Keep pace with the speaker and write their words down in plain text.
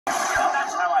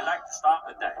start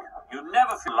the day. You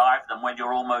never feel alive than when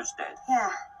you're almost dead. Yeah,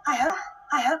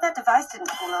 I hope that device didn't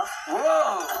fall off.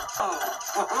 Whoa!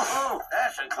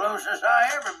 That's the closest I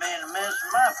ever been to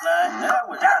missing my flight. That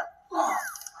was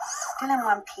Still in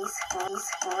one piece. He's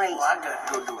great. Well, I gotta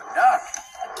go to a doctor.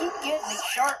 I keep getting these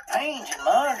sharp pains in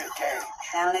my undercarriage.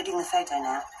 Downloading the photo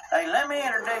now. Hey, let me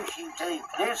introduce you to you.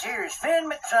 This here is Finn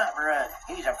McSomething.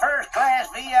 He's a first-class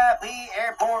VIP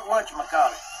airport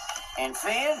whatchamacallit. And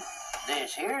Finn,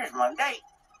 this here is my date.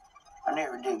 I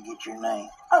never did get your name.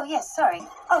 Oh, yes, sorry.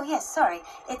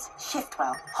 It's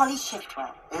Shiftwell. Holly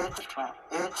Shiftwell. It's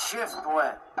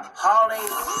Shiftwell. Holly.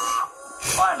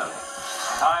 Finally,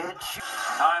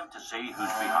 time to see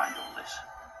who's behind all this.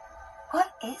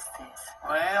 What is this?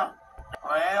 Well,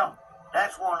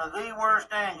 that's one of the worst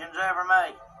engines ever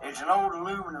made. It's an old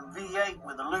aluminum V8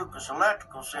 with a Lucas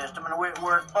electrical system and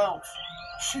Whitworth bolts.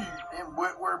 Shoot, them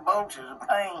Whitworth bolts is a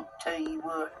pain. Tell you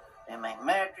what, them ain't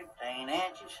metric, they ain't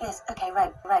inches. Yes, okay,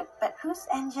 right. But whose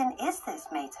engine is this,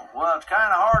 Mater? Well, it's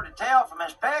kind of hard to tell from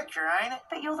this picture, ain't it?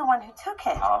 But you're the one who took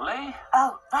it. Holly?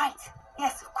 Oh, right.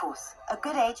 Yes, of course. A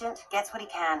good agent gets what he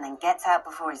can, then gets out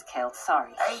before he's killed.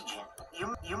 Sorry. Agent?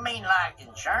 You mean like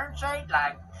insurance agent?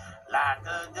 Like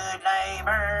a good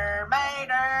labor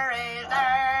mater is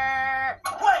there?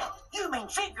 Wait, you mean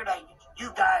secret agents?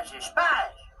 You guys are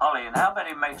spies. Holly, and how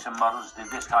many makes and models did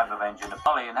this type of engine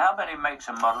appear?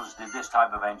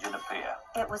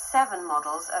 It was 7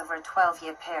 models over a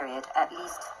 12-year period. At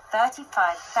least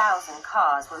 35,000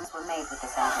 cars were made with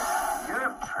this engine.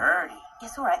 You're pretty.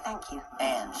 Yes, all right, thank you.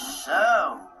 And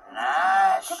so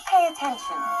nice. Just pay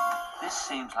attention. This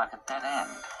seems like a dead end.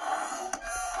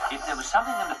 If there was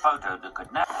something in the photo that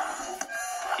could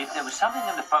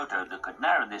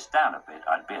narrow this down a bit,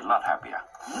 I'd be a lot happier.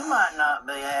 You might not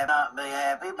be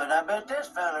happy, but I bet this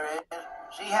fella is.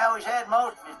 See how he's had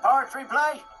most of his parts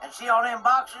replaced? And see all them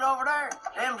boxes over there?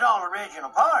 Them's all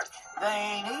original parts. They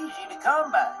ain't easy to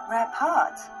come by. Rare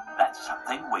parts. That's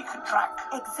something we can track.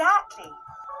 Exactly.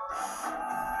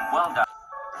 Well done.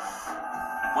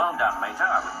 Well done, Mater.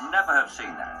 I would never have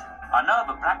seen that. I know of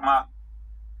a black market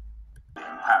in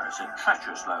Paris, a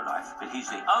treacherous lowlife, but he's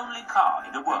the only car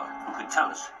in the world who can tell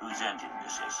us whose engine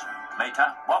this is.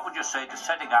 Mater, what would you say to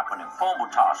setting up an informal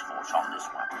task force on this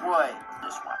one? Wait.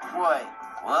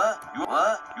 What?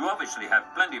 You obviously have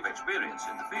plenty of experience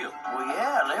in the field. Well,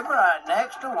 yeah, I live right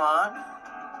next to one.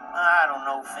 I don't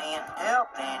know, Finn.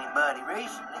 Helped anybody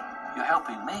recently. You're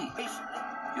helping me.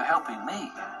 You're helping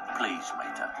me. Please,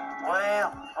 Mater.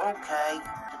 Well, okay.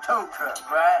 The tow truck,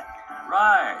 right?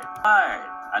 Right.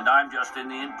 And I'm just in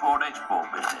the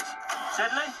import-export business.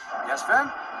 Sidley? Yes,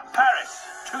 Finn? Paris.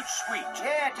 Too sweet.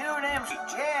 Yeah, two of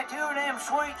them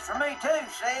sweets for me too,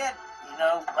 Sid. You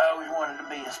know, I always wanted to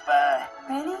be a spy.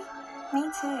 Really?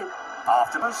 Me too.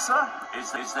 Afterwards, sir?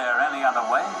 Is there any other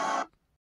way?